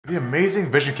The amazing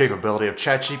vision capability of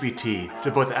ChatGPT to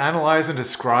both analyze and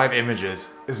describe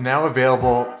images is now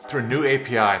available through a new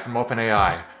API from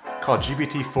OpenAI called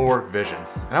GPT-4 Vision.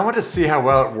 And I wanted to see how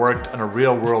well it worked on a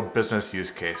real-world business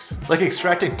use case, like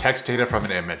extracting text data from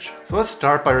an image. So let's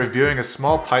start by reviewing a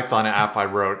small Python app I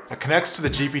wrote that connects to the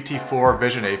GPT-4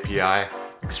 Vision API,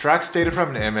 extracts data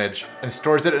from an image, and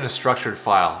stores it in a structured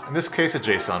file, in this case a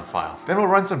JSON file. Then we'll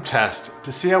run some tests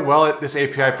to see how well this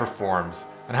API performs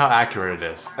and how accurate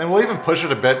it is. And we'll even push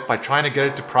it a bit by trying to get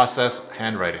it to process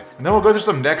handwriting. And then we'll go through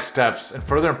some next steps and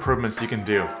further improvements you can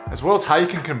do, as well as how you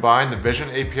can combine the Vision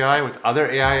API with other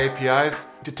AI APIs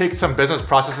to take some business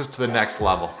processes to the next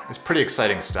level. It's pretty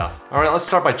exciting stuff. All right, let's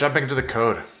start by jumping into the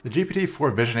code. The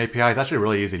GPT-4 Vision API is actually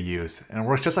really easy to use, and it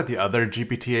works just like the other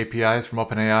GPT APIs from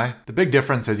OpenAI. The big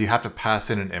difference is you have to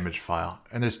pass in an image file,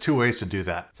 and there's two ways to do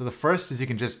that. So the first is you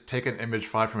can just take an image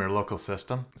file from your local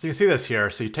system. So you can see this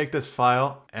here. So you take this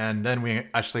file, and then we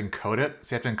actually encode it.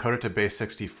 So you have to encode it to base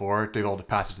 64 to be able to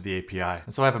pass it to the API.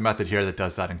 And so I have a method here that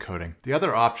does that encoding. The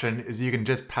other option is you can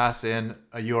just pass in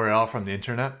a URL from the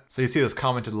internet. So you see this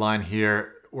commented line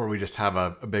here where we just have a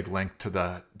big link to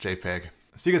the JPEG.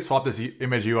 So you can swap this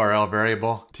image URL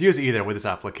variable to use either with this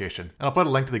application. And I'll put a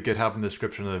link to the GitHub in the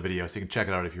description of the video so you can check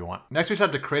it out if you want. Next, we just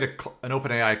have to create an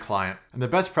OpenAI client. And the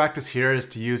best practice here is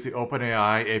to use the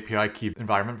OpenAI API key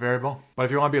environment variable. But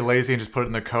if you want to be lazy and just put it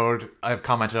in the code, I have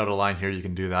commented out a line here, you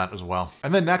can do that as well.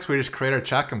 And then next, we just create our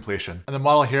chat completion. And the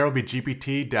model here will be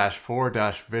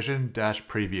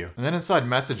GPT-4-Vision-Preview. And then inside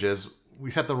messages,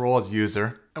 we set the role as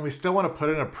user, and we still want to put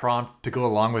in a prompt to go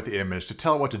along with the image to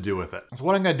tell it what to do with it. So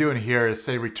what I'm going to do in here is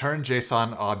say return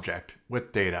JSON object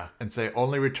with data, and say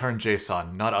only return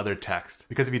JSON, not other text.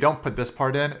 Because if you don't put this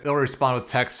part in, it'll respond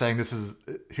with text saying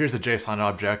here's a JSON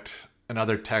object, and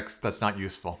other text that's not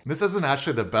useful. This isn't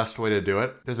actually the best way to do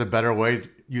it. There's a better way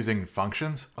using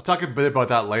functions. I'll talk a bit about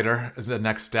that later as the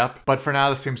next step, but for now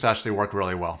this seems to actually work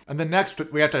really well. And then next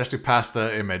we have to actually pass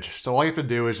the image. So all you have to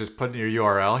do is just put in your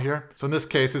URL here. So in this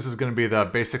case, this is going to be the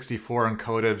base 64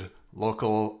 encoded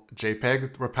local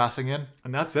JPEG we're passing in.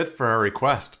 And that's it for our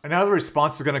request. And now the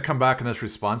response is going to come back in this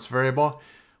response variable.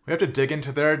 We have to dig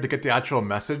into there to get the actual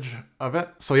message of it.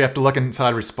 So you have to look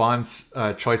inside response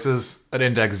choices at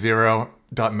index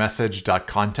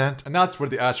 0.message.content. And that's where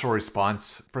the actual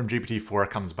response from GPT-4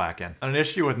 comes back in. And an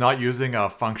issue with not using a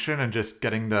function and just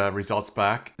getting the results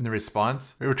back in the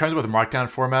response, it returns with markdown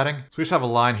formatting. So we just have a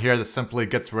line here that simply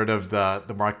gets rid of the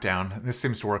markdown. And this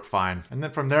seems to work fine. And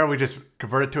then from there, we just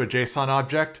convert it to a JSON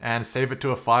object and save it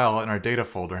to a file in our data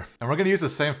folder. And we're going to use the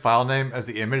same file name as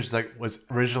the image that was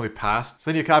originally passed.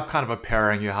 So then you have kind of a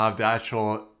pairing. You have the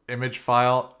actual image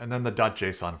file and then the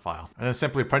 .json file. And then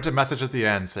simply print a message at the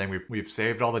end saying we've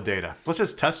saved all the data. Let's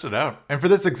just test it out. And for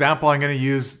this example, I'm going to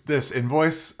use this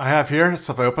invoice I have here.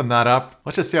 So if I open that up,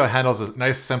 let's just see how it handles a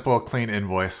nice, simple, clean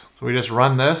invoice. So we just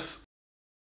run this.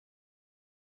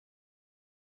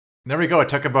 And there we go. It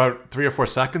took about 3 or 4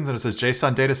 seconds and it says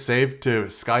JSON data saved to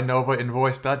skynova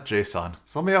invoice.json.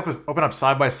 So let me open up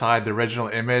side by side the original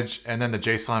image and then the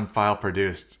JSON file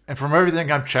produced. And from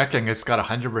everything I'm checking, it's got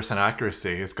 100%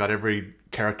 accuracy. It's got every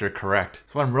character correct.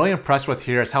 So what I'm really impressed with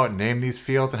here is how it named these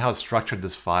fields and how it structured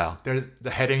this file. There's the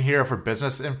heading here for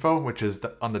business info, which is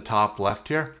on the top left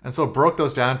here. And so it broke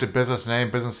those down to business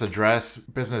name, business address,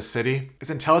 business city. It's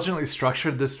intelligently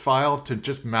structured this file to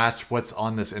just match what's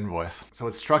on this invoice. So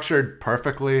it's structured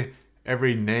perfectly.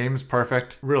 Every name's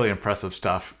perfect. Really impressive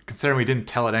stuff, considering we didn't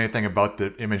tell it anything about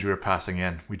the image we were passing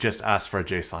in. We just asked for a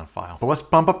JSON file. But let's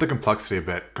bump up the complexity a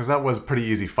bit, because that was a pretty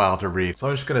easy file to read. So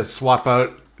I'm just going to swap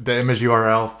out the image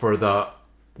URL for the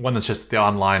one that's just the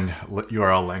online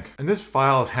URL link. And this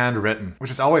file is handwritten, which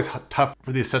is always tough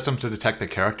for the system to detect the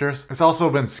characters. It's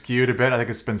also been skewed a bit. I think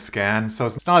it's been scanned, so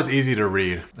it's not as easy to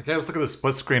read. Okay, let's look at the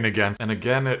split screen again. And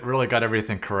again, it really got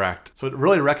everything correct. So it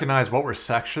really recognized what were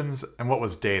sections and what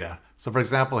was data. So for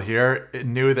example here, it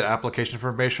knew that application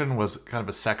information was kind of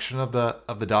a section of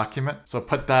the document. So it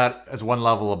put that as one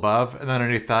level above, and then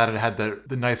underneath that it had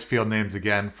the nice field names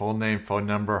again: full name, phone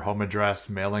number, home address,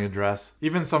 mailing address.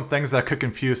 Even some things that could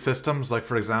confuse systems, like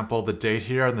for example the date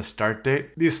here and the start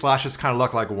date. These slashes kind of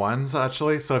look like ones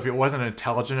actually, so if it wasn't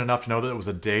intelligent enough to know that it was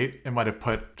a date, it might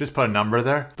have just put a number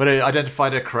there. But it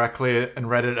identified it correctly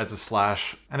and read it as a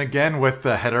slash. And again, with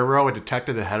the header row, it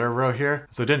detected the header row here,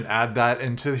 so it didn't add that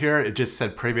into here. It just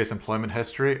said previous employment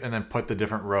history and then put the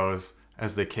different rows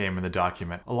as they came in the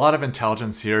document. A lot of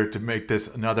intelligence here to make this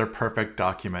another perfect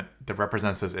document that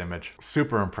represents this image.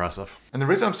 Super impressive. And the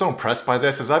reason I'm so impressed by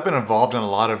this is I've been involved in a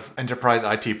lot of enterprise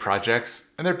IT projects,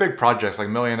 and they're big projects, like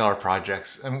 $1 million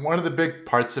projects. And one of the big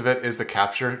parts of it is the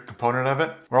capture component of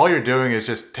it, where all you're doing is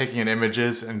just taking in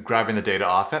images and grabbing the data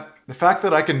off it. The fact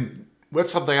that I can whip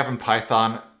something up in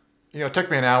Python, it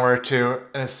took me an hour or two,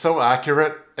 and it's so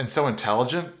accurate and so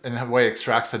intelligent in the way it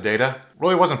extracts the data,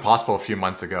 really wasn't possible a few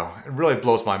months ago. It really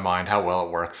blows my mind how well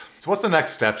it works. So what's the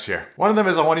next steps here? One of them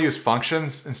is I want to use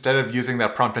functions instead of using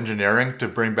that prompt engineering to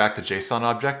bring back the JSON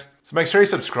object. So make sure you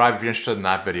subscribe if you're interested in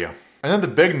that video. And then the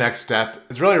big next step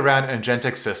is really around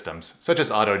agentic systems, such as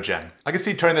AutoGen. I can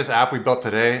see turning this app we built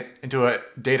today into a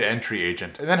data entry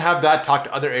agent, and then have that talk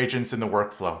to other agents in the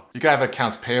workflow. You can have an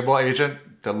accounts payable agent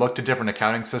that looked to different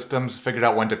accounting systems, figured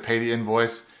out when to pay the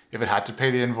invoice, if it had to pay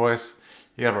the invoice.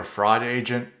 You have a fraud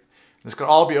agent. This could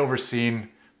all be overseen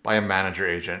by a manager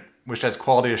agent, which has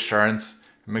quality assurance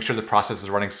and make sure the process is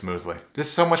running smoothly. There's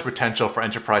so much potential for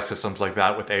enterprise systems like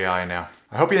that with AI now.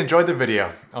 I hope you enjoyed the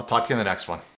video. I'll talk to you in the next one.